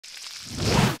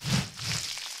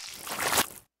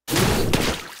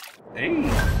Hey,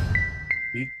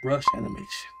 Beak Brush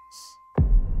Animations.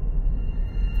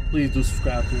 Please do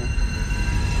subscribe to them.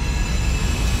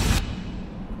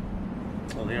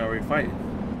 Oh, they already fighting.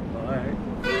 Alright.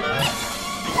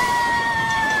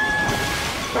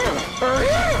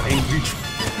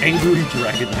 Angry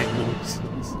Dragonite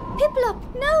noises. Piplup,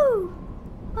 no!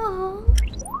 Oh.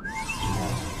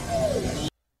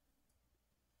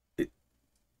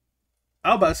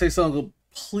 I was about to say something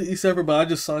completely separate, but I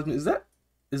just saw it. Is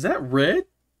that Red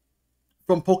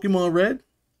from Pokemon Red?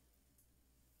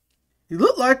 He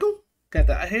looked like him. Got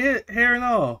the hair and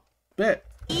all. Bet.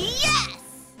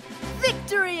 Yes!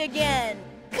 Victory again!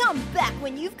 Come back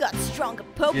when you've got stronger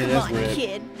Pokemon,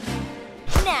 kid.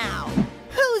 Now,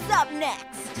 who's up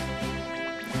next?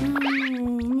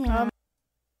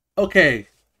 Okay.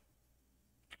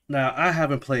 Now, I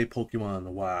haven't played Pokemon in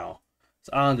a while,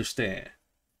 so I understand.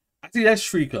 I see that's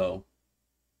Trico.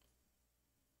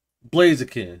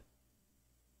 Blaziken.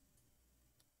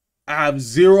 I have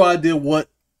zero idea what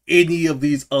any of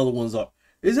these other ones are.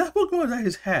 Is that Pokemon or is that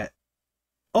his hat?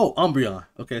 Oh, Umbreon.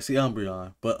 Okay, I see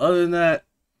Umbreon. But other than that,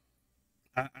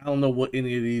 I don't know what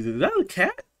any of these is. Is that a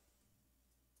cat?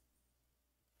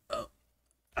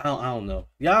 I don't know.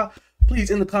 Y'all,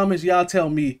 please in the comments, y'all tell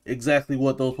me exactly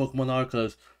what those Pokemon are,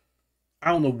 because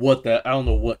I don't know what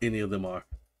any of them are.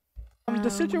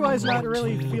 Decidueye is not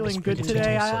really feeling good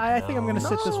today. I think I'm gonna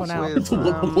sit this one out. It's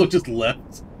one just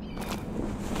left.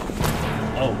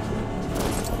 Oh.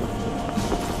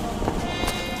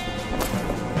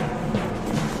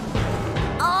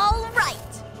 All right,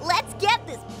 let's get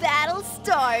this battle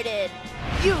started.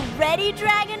 You ready,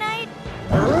 Dragonite?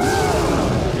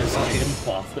 Yes, I am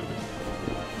bothered.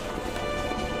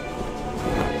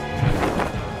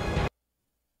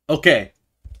 Okay,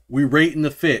 we rating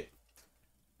the fit.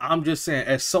 I'm just saying,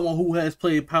 as someone who has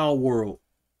played Palworld,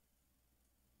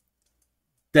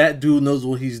 that dude knows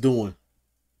what he's doing.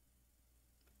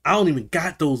 I don't even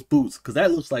got those boots, because that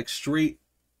looks like straight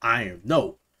iron.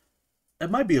 No,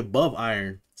 that might be above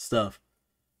iron stuff.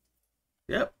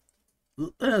 Yep,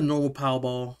 normal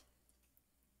Powerball.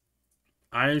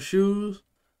 Iron shoes,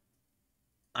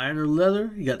 iron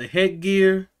leather. You got the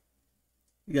headgear.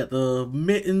 You got the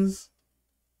mittens.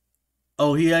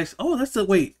 Oh, he actually. Oh, that's the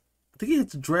wait. I think he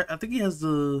has the I think he has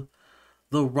the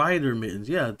rider mittens.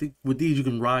 Yeah, I think with these you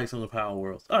can ride some of the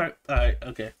Palworlds. All right,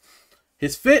 okay.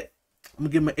 His fit, I'm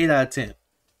gonna give him an 8 out of 10.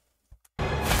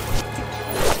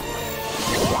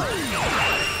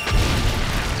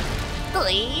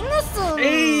 Dinossum.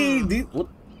 Hey, what?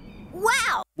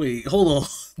 Wow. Wait, hold on.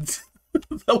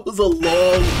 That was a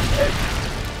long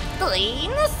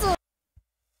Dinossum.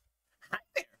 Hi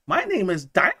there. My name is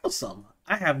Dinossum.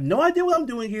 I have no idea what I'm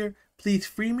doing here. Please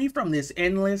free me from this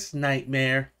endless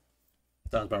nightmare.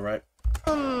 Sounds about right.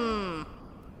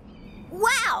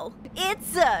 Wow,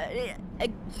 it's a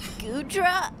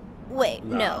Gudra. Wait,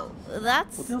 no,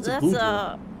 that's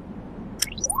a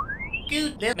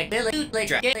Good. It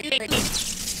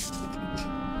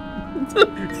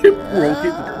broke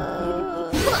it.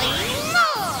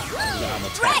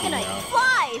 Dragonite,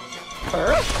 fly!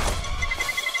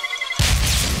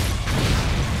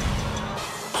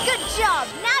 Good job,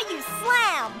 now you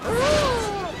slam!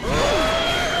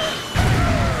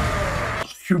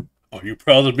 Are you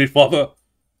proud of me, father?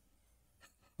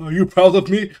 Are you proud of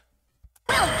me?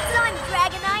 Well done,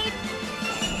 Dragonite!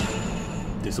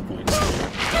 Disappointed.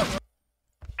 Ouch,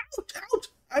 ouch!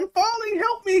 I'm falling,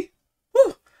 help me!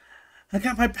 Whew. I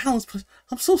got my balance, but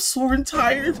I'm so sore and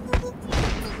tired.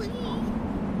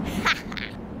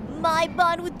 My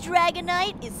bond with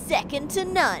Dragonite is second to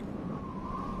none.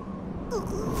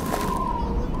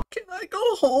 Can I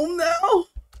go home now?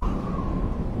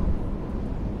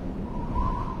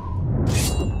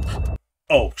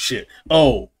 Oh shit.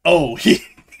 Oh, he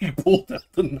pulled out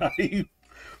the knife.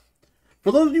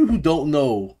 For those of you who don't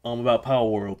know about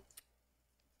Palworld,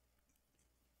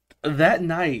 that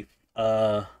knife,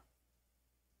 yeah,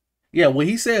 when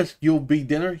he says you'll be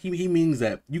dinner, he means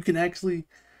that you can actually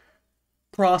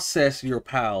process your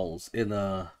pals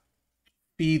and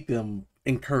feed them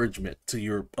encouragement to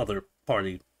your other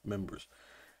party members.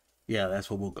 Yeah, that's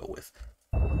what we'll go with.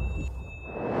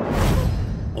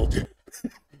 Oh dear.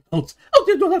 Oh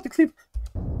dear, don't have to clean.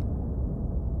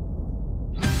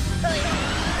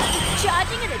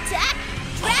 Charging an attack?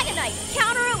 Dragonite,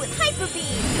 counter it with Hyper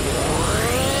Beam!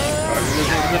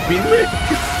 Let me live!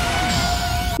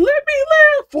 Let me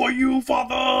live for you,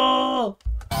 father!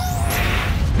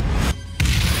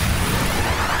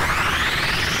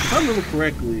 If I remember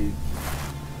correctly...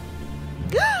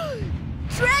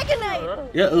 Dragonite!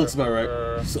 Yeah, it looks about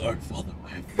right. Sorry, father,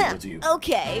 I have to you.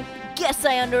 Okay, guess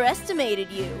I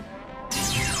underestimated you.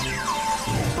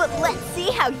 But let's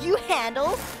see how you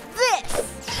handle this.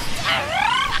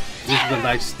 This is a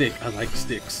nice stick. I like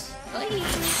sticks.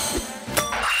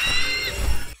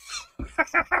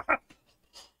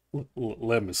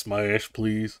 Let me smash,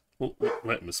 please.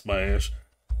 Let me smash.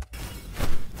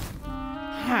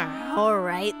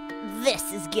 Alright,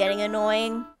 this is getting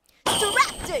annoying.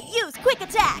 Staraptor, use quick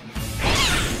attack!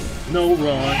 No,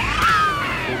 Ron.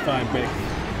 Go find Becky.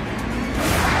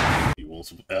 You want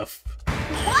some F?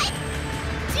 What?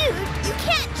 Dude, you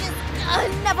can't just...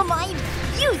 never mind.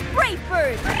 Use Brave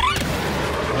Bird!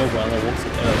 Oh, Ron, I want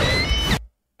some F.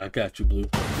 I got you, Blue.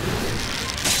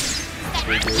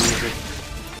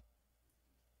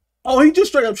 Oh, he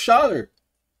just straight up shot her.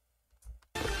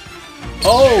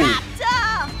 Oh!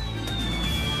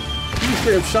 He just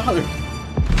straight up shot her.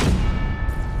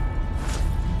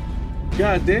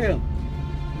 God damn.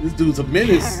 This dude's a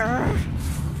menace.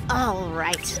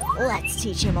 Alright, let's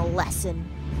teach him a lesson.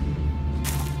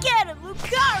 Get him,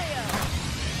 Lucario!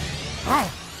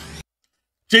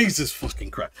 Jesus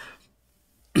fucking Christ.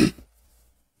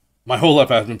 My whole life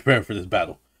I've been preparing for this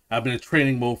battle. I've been in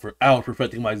training mode for hours,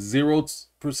 perfecting my 0%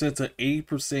 to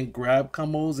 8% grab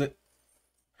combos. And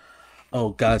oh,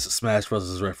 God, it's a Smash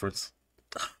Bros. Reference.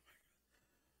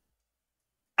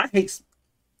 I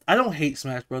don't hate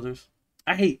Smash Brothers.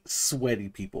 I hate sweaty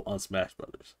people on Smash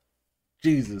Brothers.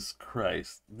 Jesus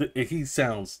Christ. He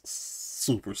sounds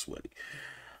super sweaty.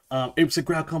 8%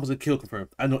 grab combos and kill confirmed.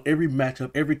 I know every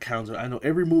matchup, every counter. I know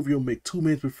every move you'll make 2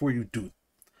 minutes before you do.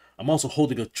 I'm also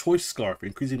holding a choice scarf,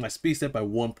 increasing my speed step by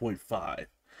 1.5.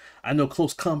 I know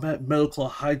close combat, metal claw,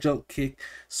 high jump kick,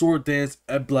 sword dance,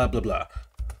 and blah blah blah.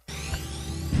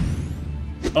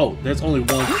 Oh, there's only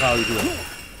one power to do it.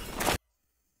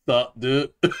 Stop,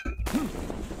 dude.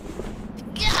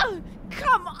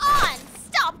 Come on!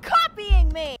 Stop copying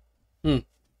me!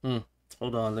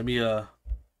 Hold on, let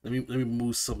me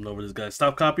move something over this guy.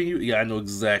 Stop copying you? Yeah, I know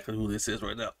exactly who this is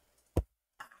right now.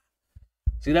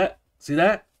 See that? See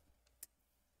that?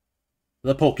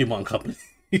 The Pokemon Company.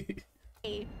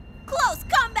 Close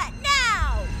combat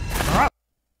now!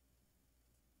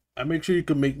 I make sure you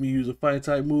can make me use a fire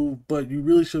type move, but you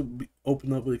really should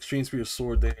open up with extreme speed or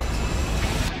sword dance.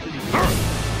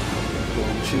 Go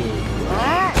chill.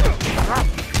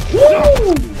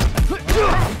 Woo!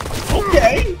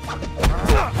 Okay.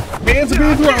 Hands are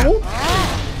being thrown.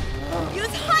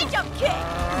 Use high jump kick.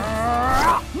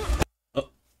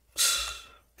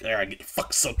 I get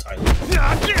fucked sometimes.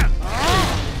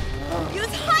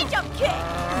 Use high jump kick.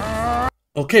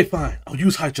 Okay, fine. I'll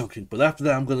use high jump kick, but after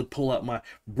that, I'm gonna pull out my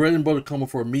bread and butter combo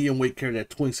for a medium weight carry at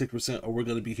 26%, or we're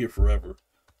gonna be here forever.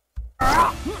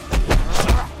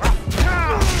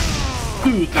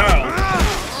 Dude, ow!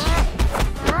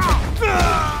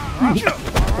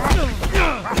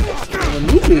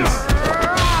 Anubis!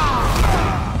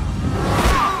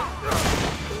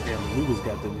 Damn, Anubis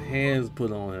got them hands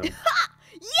put on him.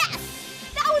 Yes!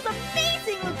 That was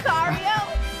amazing, Lucario!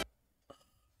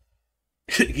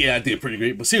 Yeah, I did pretty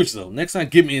great. But seriously though, next time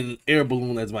give me an air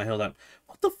balloon as my held out.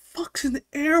 What the fuck's an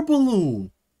air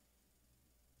balloon?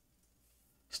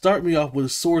 Start me off with a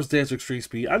Swords Dance Extreme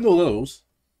Speed. I know those.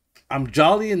 I'm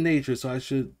jolly in nature, so I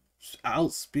should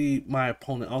outspeed my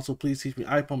opponent. Also, please teach me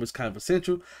eye pump is kind of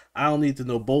essential. I don't need to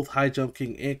know both high jump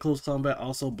king and close combat.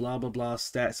 Also, blah blah blah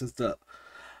stats and stuff.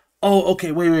 Oh,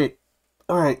 okay, wait.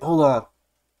 Alright, hold on.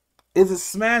 Is it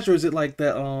Smash or is it like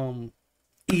that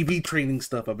EV training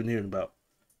stuff I've been hearing about?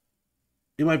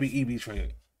 It might be EV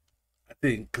training, I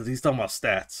think, because he's talking about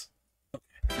stats.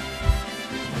 Okay.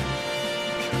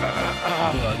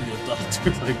 I need a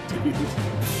doctor, like, dude.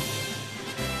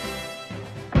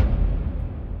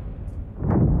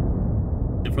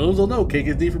 And for those who don't know, Cake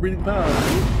is D for breathing power.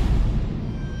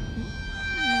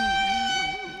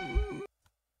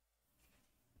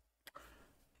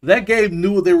 That game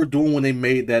knew what they were doing when they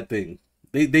made that thing.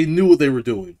 They knew what they were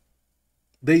doing.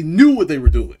 They knew what they were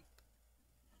doing.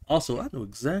 Also, I know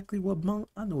exactly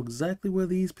where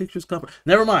these pictures come from.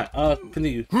 Never mind.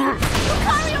 Continue.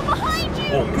 Lucario behind you!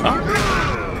 Oh God!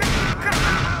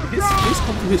 His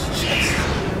come through his chest.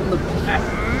 On the back.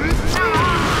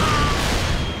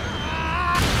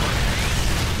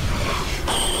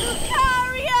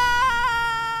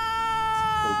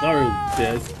 Lucario's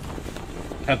dead.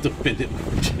 Have defended my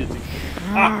virginity.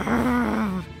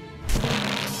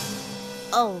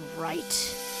 Alright.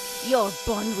 Your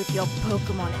bond with your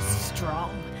Pokemon is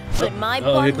strong. But my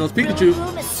bond here comes with Pikachu.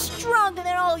 Rillaboom is stronger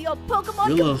than all your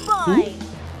Pokemon combined.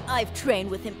 I've trained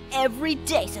with him every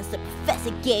day since the professor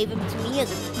gave him to me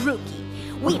as a rookie.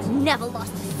 We've never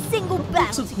lost a single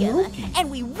battle together,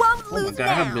 and we won't lose now.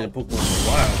 I haven't been in Pokemon for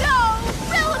a while. Go,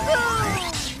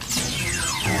 Rillaboom!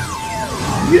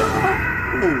 Yo!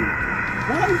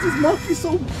 Why is this monkey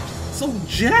so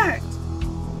jacked?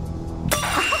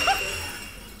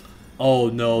 Oh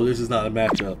no, this is not a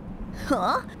matchup.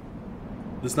 Huh?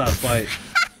 This is not a fight.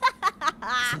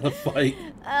 It's not a fight.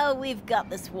 Oh, we've got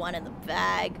this one in the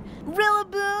bag.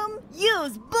 Rillaboom,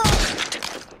 use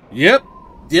boom! Yep,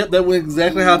 that went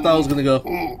exactly how I thought it was gonna go.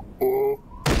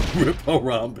 Rip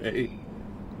Harambe.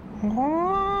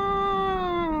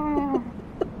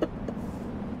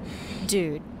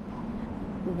 Dude,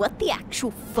 what the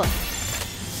actual fuck?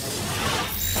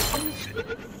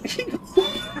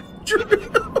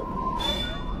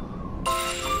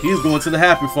 He's going to the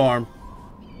happy farm.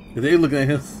 They look at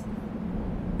him.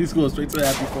 He's going straight to the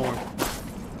happy farm.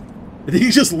 And he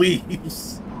just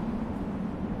leaves.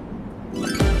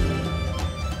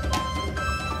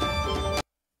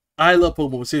 I love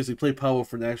Pokemon, but seriously, play Palworld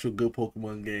for an actual good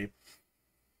Pokemon game.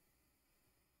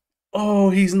 Oh,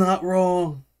 he's not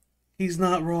wrong. He's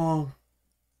not wrong.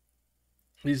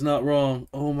 He's not wrong.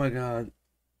 Oh my god.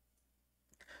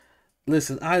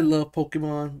 Listen, I love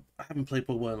Pokemon. I haven't played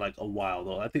Pokemon in like a while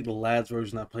though. I think the last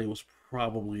version I played was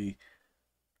probably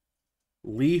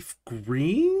Leaf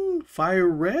Green, Fire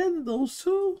Red, those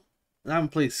two. I haven't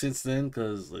played since then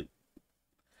because like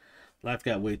life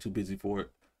got way too busy for it.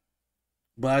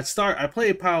 But I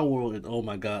played Palworld and oh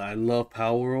my god, I love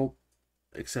Palworld,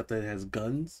 except that it has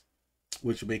guns,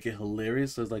 which make it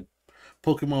hilarious. So it's like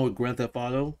Pokemon with Grand Theft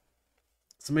Auto.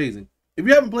 It's amazing. If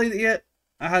you haven't played it yet,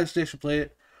 I highly suggest you play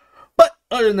it. But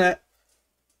other than that,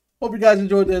 hope you guys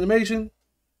enjoyed the animation.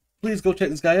 Please go check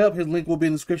this guy up. His link will be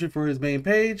in the description for his main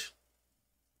page.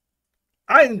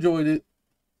 I enjoyed it.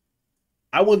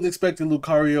 I wasn't expecting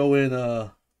Lucario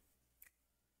and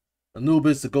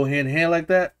Anubis to go hand in hand like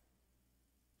that.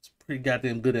 It's pretty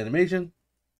goddamn good animation.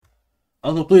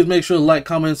 Also, please make sure to like,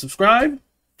 comment, and subscribe.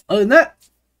 Other than that,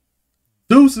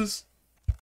 deuces.